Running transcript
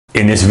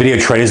In this video,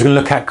 traders are going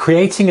to look at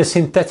creating a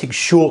synthetic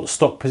short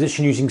stock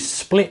position using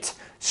split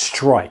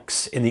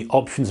strikes in the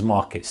options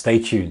market. Stay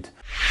tuned.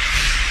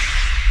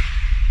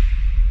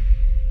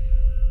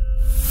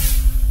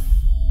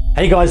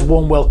 Hey guys,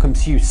 warm welcome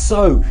to you.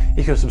 So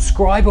if you're a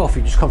subscriber or if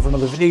you just come from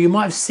another video, you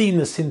might have seen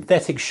the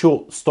synthetic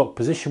short stock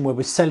position where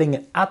we're selling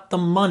it at the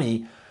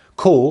money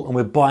call and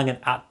we're buying it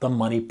at the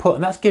money put,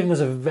 and that's giving us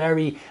a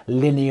very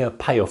linear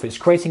payoff. It's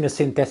creating a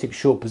synthetic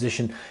short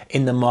position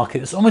in the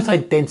market. It's almost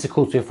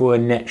identical to if we were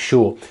net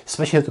short,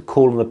 especially if the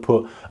call and the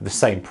put are the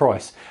same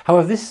price.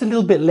 However, this is a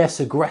little bit less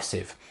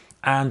aggressive,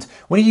 and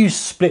when you use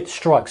split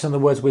strikes, in other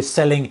words, we're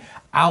selling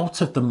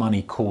out of the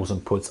money calls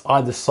and puts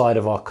either side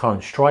of our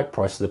current strike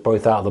price, so they're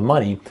both out of the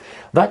money,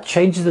 that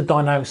changes the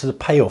dynamics of the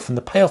payoff, and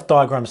the payoff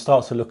diagram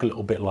starts to look a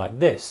little bit like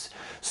this.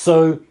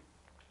 So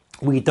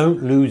we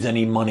don't lose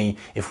any money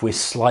if we're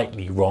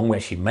slightly wrong. We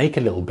actually make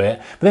a little bit,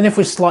 but then if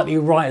we're slightly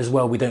right as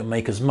well, we don't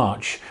make as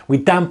much. We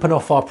dampen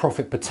off our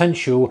profit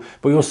potential,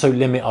 but we also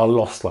limit our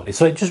loss slightly.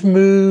 So it just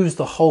moves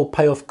the whole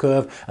payoff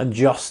curve and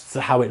adjusts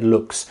to how it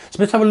looks. So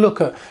let's have a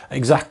look at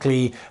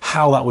exactly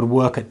how that would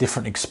work at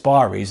different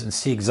expiries and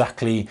see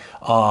exactly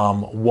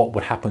what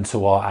would happen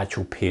to our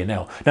actual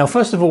P&L. Now,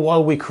 first of all,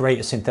 while we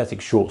create a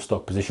synthetic short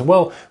stock position,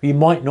 well, you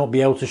might not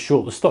be able to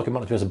short the stock. You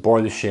might not be able to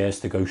borrow the shares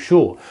to go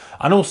short.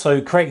 And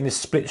also creating this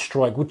split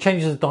strike will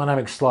change the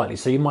dynamic slightly,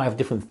 so you might have a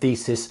different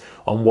thesis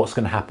on what's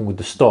going to happen with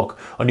the stock,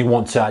 and you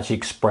want to actually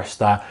express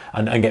that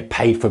and get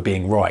paid for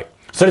being right.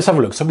 So let's have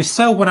a look. So we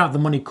sell one out the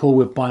money call,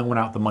 we're buying one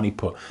out the money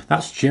put.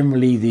 That's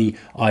generally the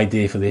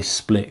idea for this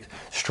split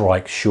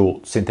strike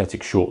short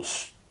synthetic short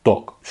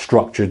stock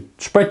structured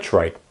spread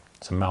trade.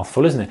 It's a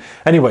mouthful, isn't it?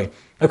 Anyway,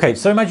 okay,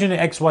 so imagine that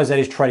XYZ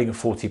is trading at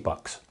 40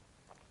 bucks.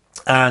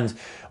 And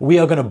we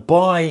are going to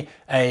buy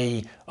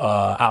a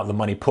out of the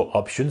money put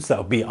options that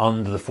will be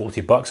under the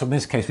 40 bucks. So in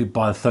this case, we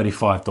buy a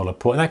 $35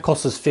 put, and that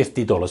costs us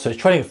 $50. So it's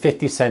trading at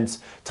 50 cents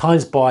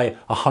times by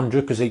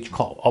 100, because each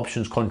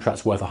options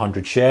contract's worth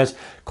 100 shares,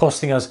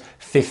 costing us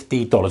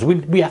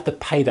 $50. We have to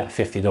pay that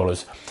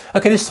 $50.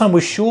 Okay, this time we're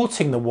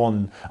shorting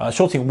one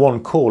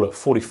call at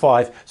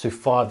 45, so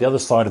 5 the other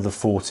side of the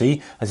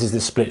 40. This is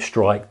the split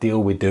strike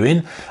deal we're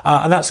doing,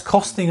 and that's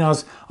costing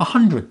us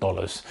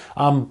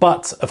 $100.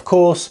 But of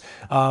course,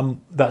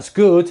 that's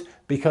good,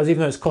 because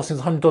even though it's costing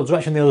us $100, we're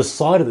actually on the other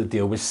side of the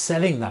deal. We're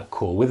selling that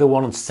call. We're the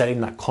one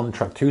selling that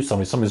contract to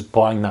somebody. Someone's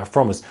buying that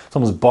from us.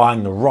 Someone's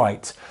buying the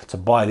right to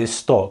buy this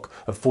stock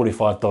at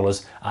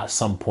 $45 at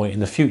some point in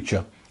the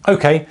future.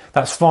 Okay,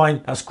 that's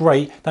fine. That's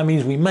great. That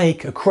means we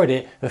make a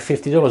credit of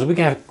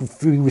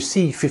 $50. We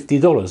receive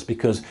 $50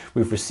 because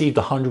we've received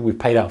 100. We've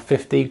paid out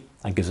 50.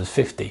 That gives us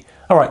 50.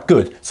 All right,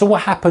 good. So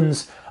what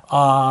happens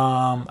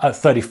at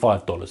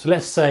 $35? So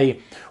let's say,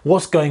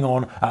 what's going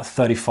on at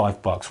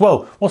 35 bucks?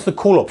 Well, what's the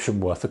call option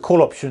worth? The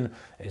call option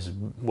is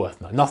worth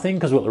nothing,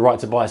 because we've got the right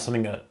to buy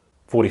something at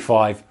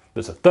 45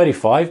 that's at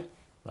 35.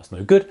 That's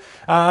no good.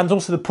 And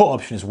also the put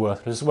option is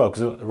worthless as well,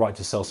 because we've got the right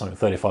to sell something at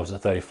 35 that's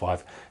at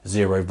 35.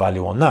 Zero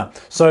value on that.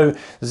 So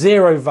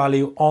zero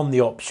value on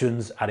the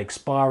options at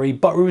expiry,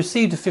 but we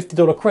received a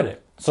 $50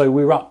 credit. So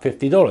we're up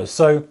 $50.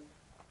 So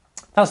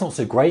that's not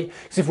so great,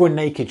 because if we're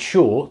naked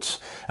short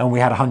and we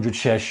had 100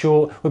 shares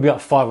short, we'd be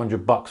up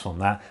 500 bucks on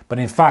that. But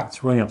in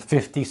fact, we're only up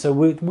 50, so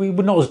we're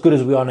not as good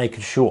as we are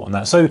naked short on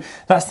that. So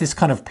that's this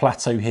kind of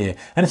plateau here.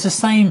 And it's the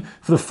same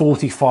for the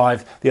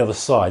 45, the other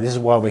side. This is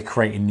why we're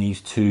creating these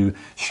two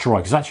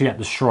strikes. Actually, at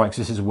the strikes,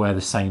 this is where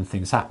the same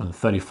things happen, the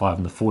 35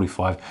 and the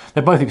 45.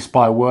 They both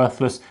expire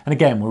worthless. And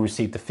again, we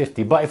receive the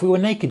 50. But if we were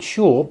naked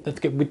short,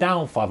 we're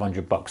down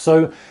 500 bucks.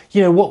 So,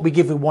 you know, what we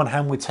give with one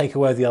hand, we take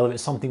away the other.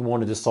 It's something we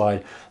want to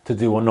decide to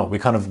do or not. We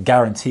kind of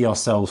guarantee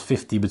ourselves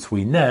 50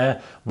 between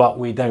there, but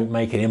we don't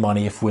make any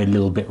money if we're a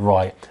little bit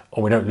right,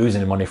 or we don't lose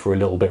any money if we're a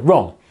little bit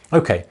wrong.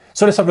 Okay,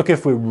 so let's have a look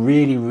if we're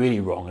really, really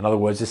wrong. In other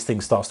words, this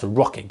thing starts to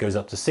rocket, goes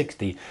up to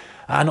 60.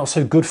 Not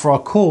so good for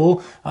our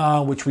call,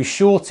 which we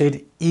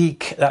shorted.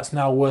 Eek, that's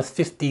now worth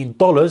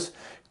 $15,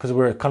 because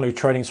we're currently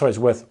trading,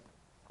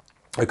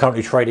 we're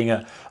currently trading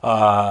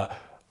at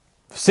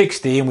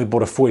 60, and we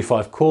bought a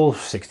 45 call.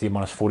 60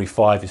 minus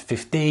 45 is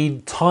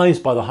 15, times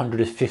by the 100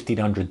 is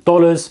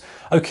 $1,500.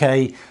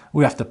 Okay,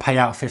 we have to pay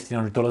out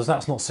 $1,500.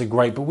 That's not so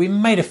great, but we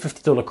made a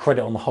 $50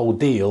 credit on the whole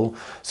deal.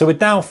 So we're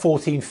down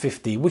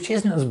 $1,450, which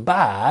isn't as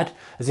bad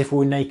as if we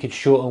were naked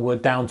short and we're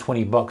down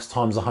 20 bucks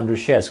times 100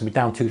 shares. So we're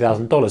down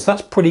 $2,000. So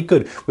that's pretty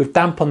good. We've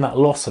dampened that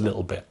loss a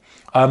little bit.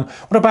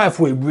 What about if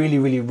we're really,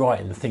 really right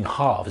and the thing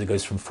halves, it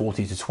goes from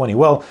 40 to 20?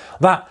 Well,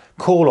 that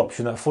call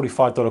option, that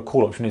 $45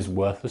 call option is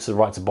worthless. The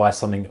right to buy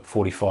something at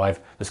 45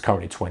 that's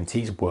currently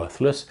 20 is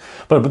worthless.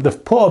 But the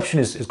put option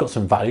has got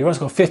some value. It's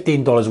got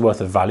 $15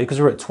 worth of value,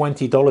 because we're at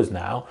 $20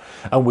 now,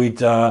 and we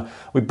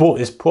bought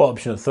this put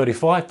option at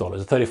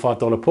 $35, a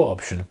 $35 put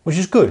option, which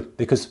is good,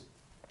 because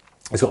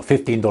It's got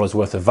 $15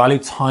 worth of value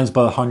times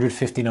by 100,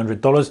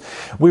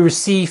 $1,500. We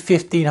receive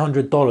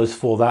 $1,500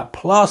 for that.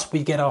 Plus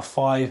we get our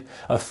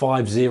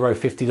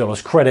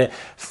 $50 credit,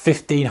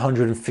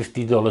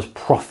 $1,550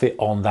 profit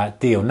on that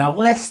deal. Now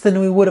less than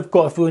we would have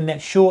got if we were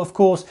net short, of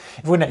course.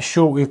 If we're net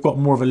short, we've got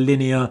more of a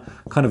linear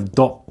kind of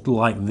dot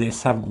like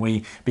this, haven't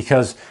we?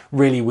 Because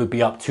really we'd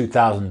be up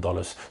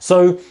 $2,000.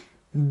 So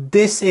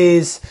this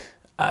is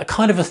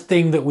kind of a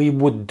thing that we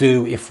would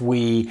do if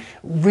we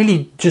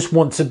really just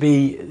want to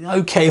be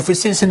okay. If it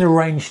sits in the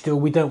range still,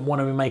 we don't want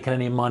to be making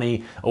any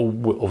money, or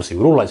obviously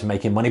we'd all like to be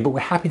making money, but we're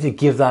happy to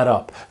give that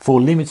up for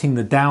limiting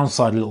the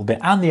downside a little bit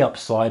and the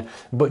upside,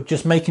 but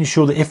just making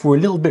sure that if we're a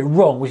little bit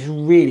wrong, which is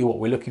really what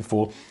we're looking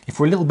for, if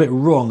we're a little bit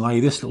wrong, i.e.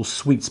 this little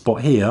sweet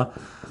spot here,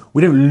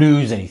 we don't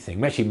lose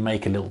anything. We actually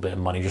make a little bit of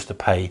money just to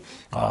pay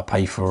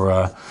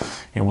for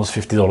what's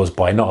 $50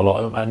 by, not a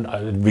lot, and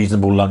a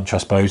reasonable lunch, I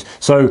suppose.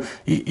 So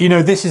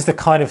this is the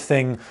kind of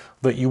thing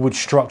that you would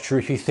structure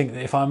if you think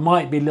that if I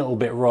might be a little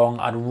bit wrong,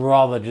 I'd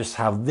rather just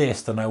have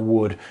this than I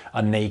would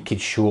a naked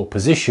short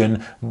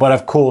position. But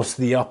of course,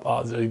 the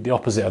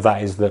opposite of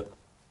that is that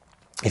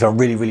if I'm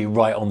really, really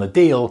right on the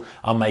deal,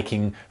 I'm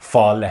making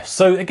far less.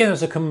 So again,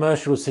 it's a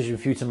commercial decision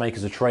for you to make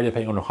as a trader,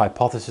 depending on your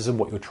hypothesis and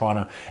what you're trying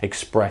to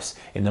express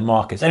in the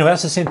markets. Anyway,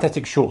 that's a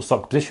synthetic short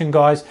stock position,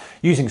 guys,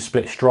 using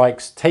split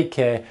strikes. Take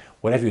care,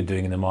 whatever you're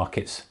doing in the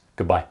markets.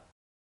 Goodbye.